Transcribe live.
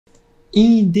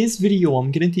In this video,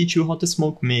 I'm gonna teach you how to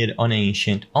smoke mid on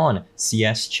Ancient on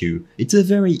CS2. It's a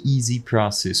very easy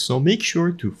process, so make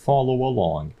sure to follow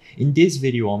along. In this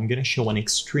video, I'm gonna show an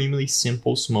extremely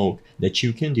simple smoke that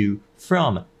you can do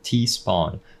from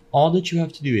T-spawn. All that you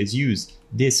have to do is use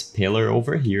this pillar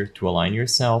over here to align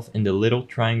yourself in the little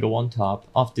triangle on top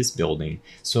of this building.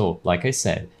 So, like I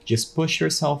said, just push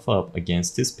yourself up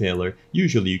against this pillar.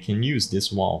 Usually you can use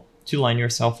this wall to line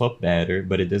yourself up better,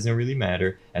 but it doesn't really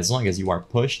matter. As long as you are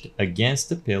pushed against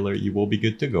the pillar, you will be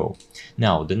good to go.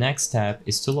 Now, the next step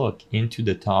is to look into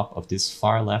the top of this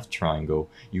far left triangle.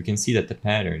 You can see that the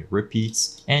pattern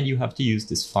repeats, and you have to use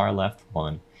this far left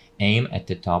one. Aim at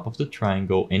the top of the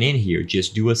triangle, and in here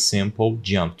just do a simple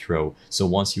jump throw. So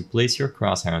once you place your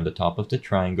crosshair on the top of the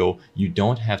triangle, you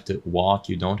don't have to walk,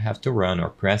 you don't have to run or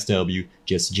press W,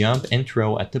 just jump and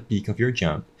throw at the peak of your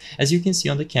jump. As you can see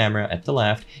on the camera at the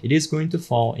left, it is going to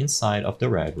fall inside of the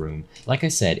red room. Like I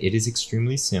said, it is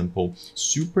extremely simple,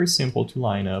 super simple to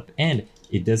line up, and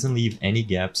it doesn't leave any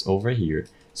gaps over here.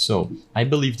 So, I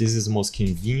believe this is the most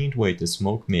convenient way to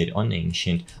smoke mid on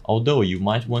Ancient, although you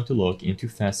might want to look into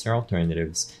faster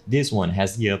alternatives. This one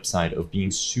has the upside of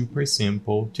being super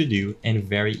simple to do and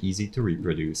very easy to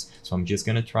reproduce. So I'm just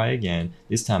gonna try again.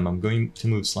 This time I'm going to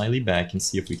move slightly back and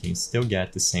see if we can still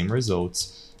get the same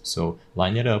results. So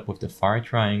line it up with the far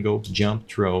triangle, jump,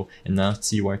 throw, and now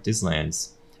see where this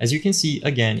lands. As you can see,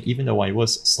 again, even though I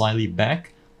was slightly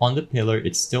back on the pillar,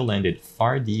 it still landed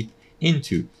far deep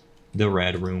into the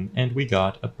red room, and we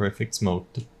got a perfect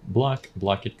smoke to block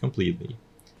it completely.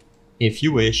 If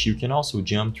you wish, you can also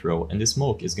jump throw, and the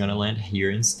smoke is gonna land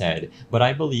here instead, but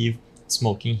I believe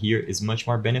smoking here is much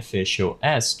more beneficial,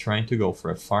 as trying to go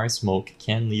for a far smoke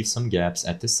can leave some gaps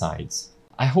at the sides.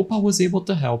 I hope I was able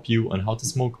to help you on how to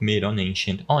smoke mid on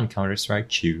Ancient on Counter-Strike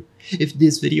 2. If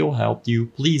this video helped you,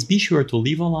 please be sure to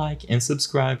leave a like and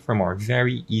subscribe for more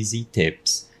very easy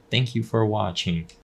tips. Thank you for watching.